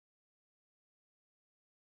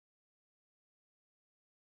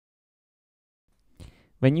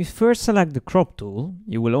When you first select the crop tool,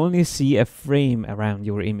 you will only see a frame around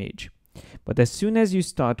your image. But as soon as you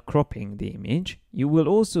start cropping the image, you will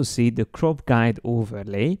also see the crop guide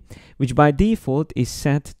overlay, which by default is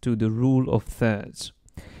set to the rule of thirds.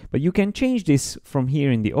 But you can change this from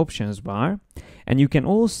here in the options bar, and you can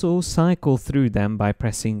also cycle through them by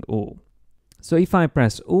pressing O. So if I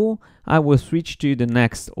press O, I will switch to the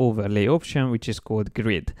next overlay option, which is called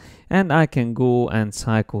grid, and I can go and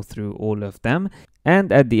cycle through all of them,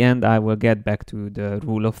 and at the end I will get back to the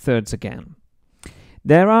rule of thirds again.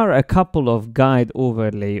 There are a couple of guide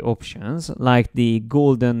overlay options, like the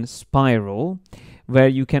golden spiral, where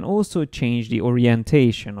you can also change the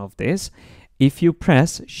orientation of this if you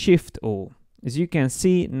press Shift O. As you can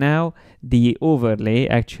see now, the overlay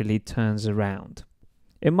actually turns around.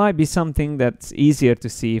 It might be something that's easier to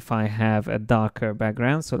see if I have a darker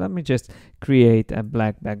background. So let me just create a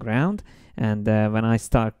black background. And when I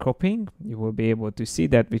start cropping, you will be able to see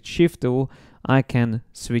that with Shift O, I can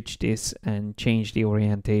switch this and change the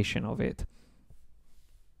orientation of it.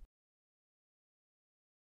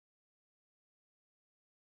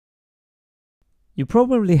 You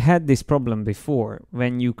probably had this problem before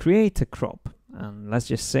when you create a crop. And let's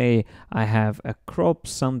just say I have a crop,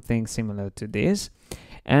 something similar to this.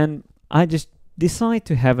 And I just decide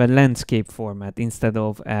to have a landscape format instead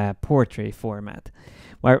of a portrait format.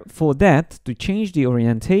 Where for that, to change the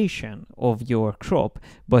orientation of your crop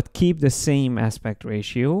but keep the same aspect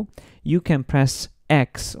ratio, you can press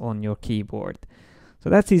X on your keyboard.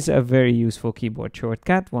 So that is a very useful keyboard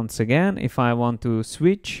shortcut. Once again, if I want to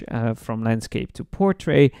switch from landscape to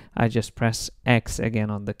portrait, I just press X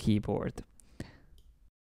again on the keyboard.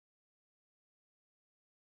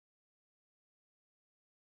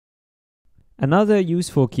 Another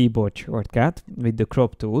useful keyboard shortcut with the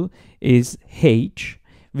crop tool is H,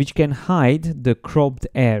 which can hide the cropped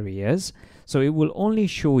areas. So it will only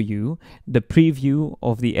show you the preview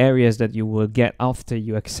of the areas that you will get after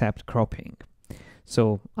you accept cropping.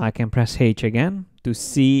 So I can press H again to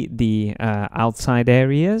see the outside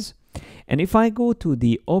areas. And if I go to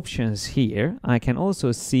the options here, I can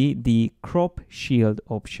also see the crop shield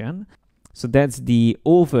option. So that's the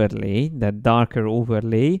overlay, that darker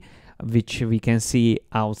overlay, which we can see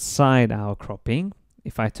outside our cropping.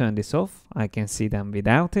 If I turn this off, I can see them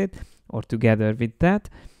without it or together with that.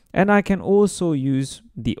 And I can also use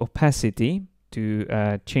the opacity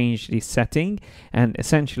to change the setting. And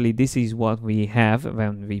essentially this is what we have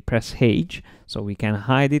when we press H. So we can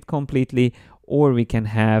hide it completely, or we can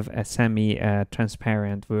have a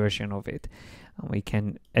semi-transparent version of it. We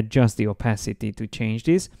can adjust the opacity to change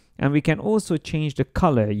this. And we can also change the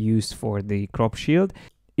color used for the crop shield.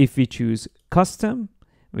 If we choose custom,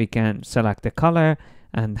 we can select the color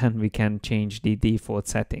and then we can change the default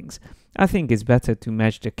settings. I think it's better to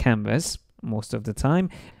match the canvas most of the time.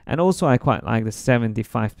 And also I quite like the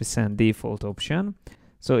 75% default option.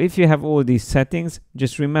 So if you have all these settings,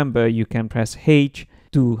 just remember you can press H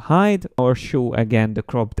to hide or show again the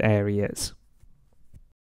cropped areas.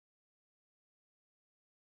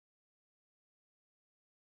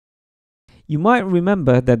 You might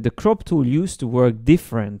remember that the crop tool used to work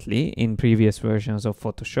differently in previous versions of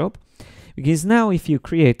Photoshop, because now if you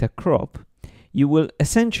create a crop, you will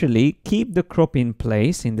essentially keep the crop in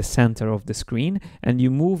place in the center of the screen and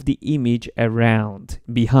you move the image around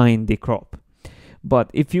behind the crop.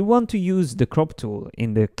 But if you want to use the crop tool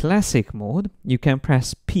in the classic mode, you can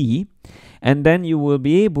press P and then you will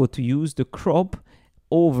be able to use the crop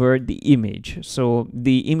over the image. So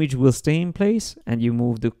the image will stay in place and you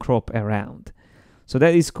move the crop around. So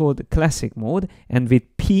that is called classic mode, and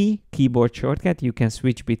with P keyboard shortcut you can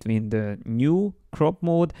switch between the new crop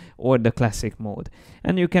mode or the classic mode.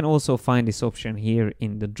 And you can also find this option here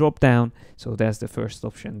in the drop down. So that's the first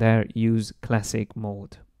option there, use classic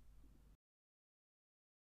mode.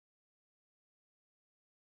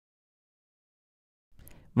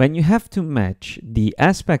 When you have to match the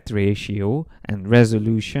aspect ratio and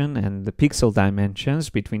resolution and the pixel dimensions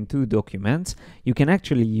between two documents, you can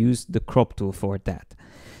actually use the crop tool for that.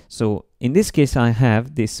 So in this case, I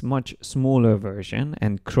have this much smaller version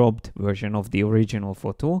and cropped version of the original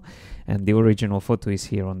photo, and the original photo is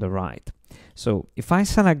here on the right. So if I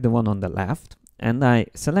select the one on the left and I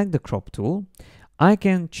select the crop tool, I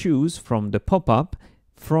can choose from the pop-up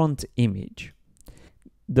front image.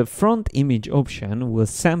 The front image option will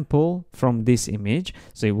sample from this image,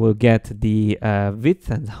 so it will get the width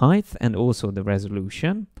and height and also the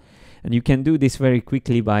resolution. And you can do this very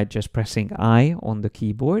quickly by just pressing I on the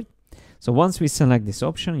keyboard. So once we select this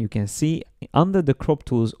option, you can see under the crop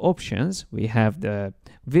tools options, we have the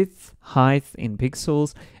width, height in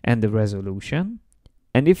pixels and the resolution.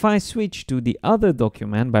 And if I switch to the other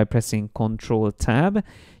document by pressing Ctrl Tab,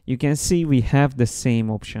 you can see we have the same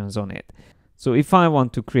options on it. So if I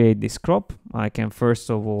want to create this crop, I can first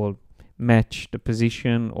of all match the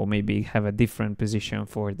position, or maybe have a different position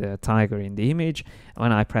for the tiger in the image.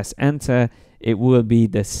 When I press enter, it will be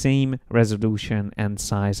the same resolution and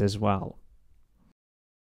size as well.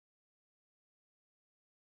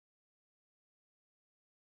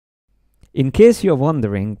 In case you're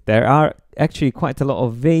wondering, there are actually quite a lot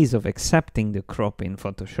of ways of accepting the crop in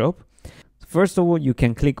Photoshop. First of all, you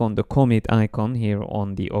can click on the commit icon here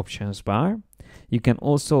on the options bar. You can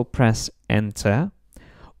also press enter,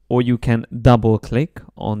 or you can double click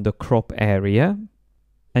on the crop area,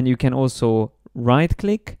 and you can also right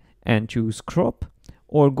click and choose crop,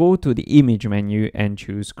 or go to the image menu and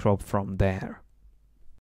choose crop from there.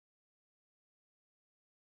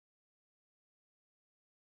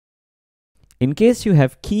 In case you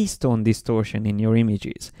have keystone distortion in your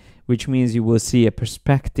images, which means you will see a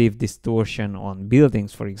perspective distortion on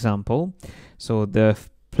buildings, for example, so the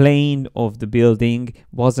plane of the building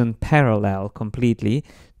wasn't parallel completely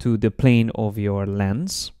to the plane of your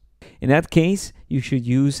lens. In that case, you should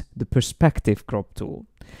use the perspective crop tool.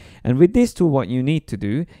 And with this tool, what you need to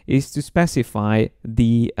do is to specify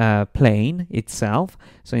the plane itself.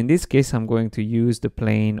 So in this case, I'm going to use the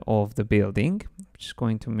plane of the building, which is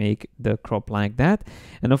going to make the crop like that.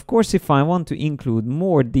 And of course, if I want to include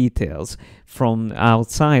more details from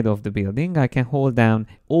outside of the building, I can hold down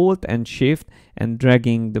Alt and Shift and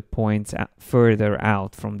dragging the points further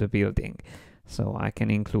out from the building. So I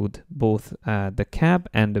can include both the cab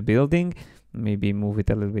and the building, maybe move it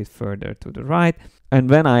a little bit further to the right. And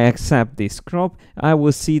when I accept this crop, I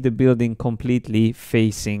will see the building completely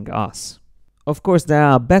facing us. Of course, there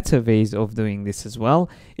are better ways of doing this as well.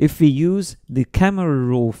 If we use the camera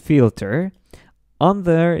raw filter,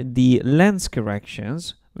 under the lens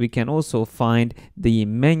corrections, we can also find the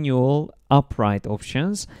manual upright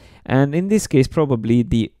options. And in this case, probably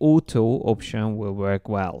the auto option will work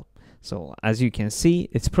well. So as you can see,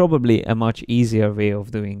 it's probably a much easier way of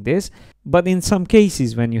doing this. But in some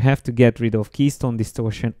cases, when you have to get rid of keystone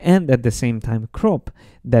distortion and at the same time crop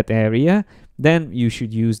that area, then you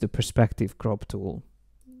should use the perspective crop tool.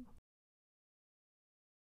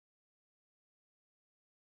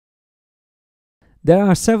 There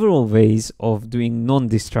are several ways of doing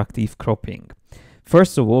non-destructive cropping.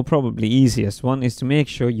 First of all, probably easiest one is to make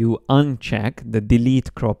sure you uncheck the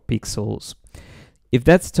delete crop pixels. If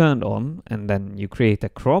that's turned on and then you create a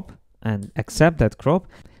crop and accept that crop,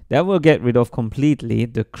 that will get rid of completely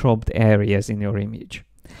the cropped areas in your image.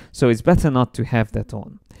 So it's better not to have that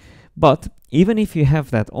on. But even if you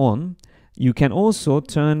have that on, you can also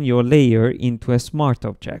turn your layer into a smart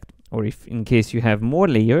object. Or if in case you have more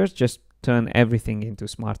layers, just turn everything into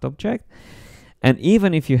smart object. And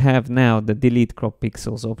even if you have now the delete crop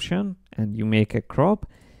pixels option and you make a crop,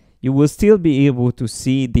 you will still be able to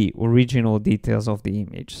see the original details of the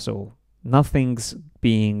image. So nothing's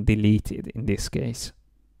being deleted in this case.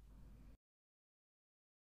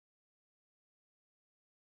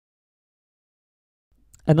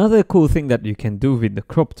 Another cool thing that you can do with the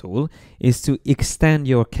crop tool is to extend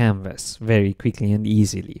your canvas very quickly and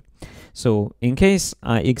easily. So in case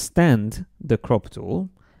I extend the crop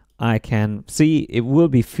tool, I can see it will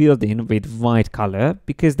be filled in with white color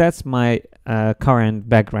because that's my current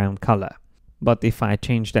background color. But if I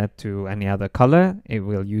change that to any other color, it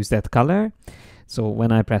will use that color. So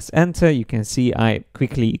when I press enter, you can see I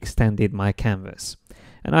quickly extended my canvas.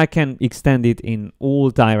 And I can extend it in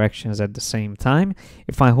all directions at the same time.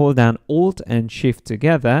 If I hold down Alt and Shift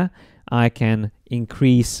together, I can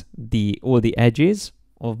increase all the edges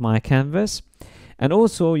of my canvas. And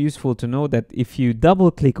also useful to know that if you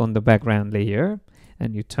double click on the background layer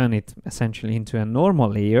and you turn it essentially into a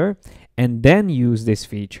normal layer and then use this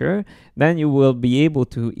feature, then you will be able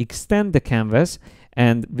to extend the canvas,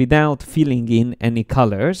 and without filling in any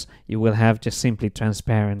colors, you will have just simply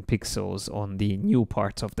transparent pixels on the new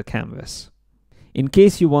parts of the canvas. In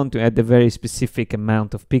case you want to add a very specific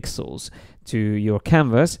amount of pixels to your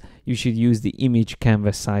canvas, you should use the image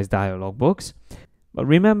canvas size dialog box. But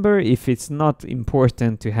remember, if it's not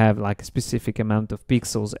important to have like a specific amount of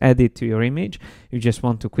pixels added to your image, you just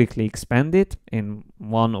want to quickly expand it in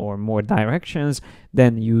one or more directions,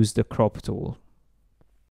 then use the crop tool.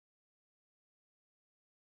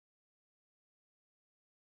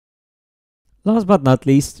 Last but not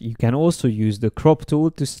least, you can also use the crop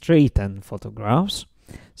tool to straighten photographs.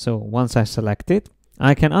 So once I select it,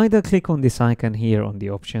 I can either click on this icon here on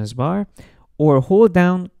the options bar, or hold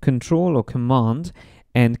down Control or Command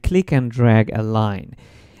and click and drag a line.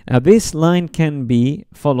 Now this line can be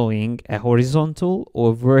following a horizontal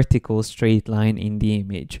or vertical straight line in the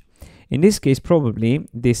image. In this case, probably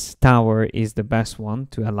this tower is the best one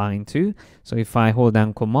to align to. So if I hold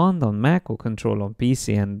down Command on Mac or Control on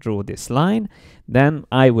PC and draw this line, then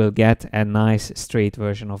I will get a nice straight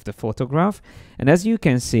version of the photograph. And as you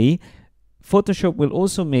can see, Photoshop will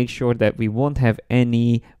also make sure that we won't have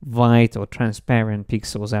any white or transparent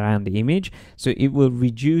pixels around the image. So it will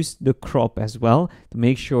reduce the crop as well to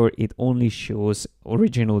make sure it only shows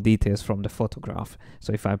original details from the photograph.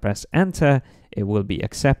 So if I press enter, it will be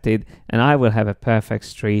accepted and I will have a perfect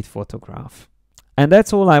straight photograph. And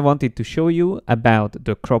that's all I wanted to show you about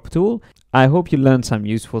the crop tool. I hope you learned some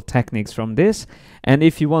useful techniques from this. And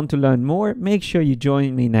if you want to learn more, make sure you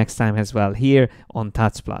join me next time as well here on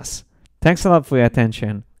Tuts Plus. Thanks a lot for your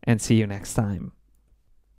attention and see you next time.